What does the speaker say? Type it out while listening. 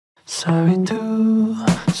sorry to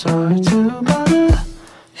bother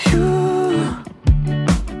you.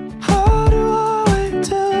 Why do I wait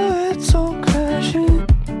till it's all crashing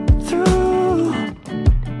through?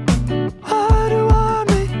 Why do I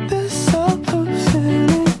make this up a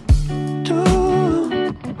feeling?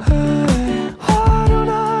 Hey, why don't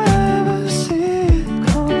I ever see it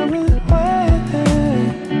coming? Wait,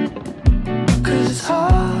 'cause it's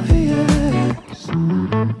obvious.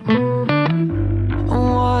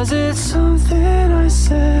 Was it something I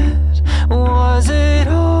said? Was it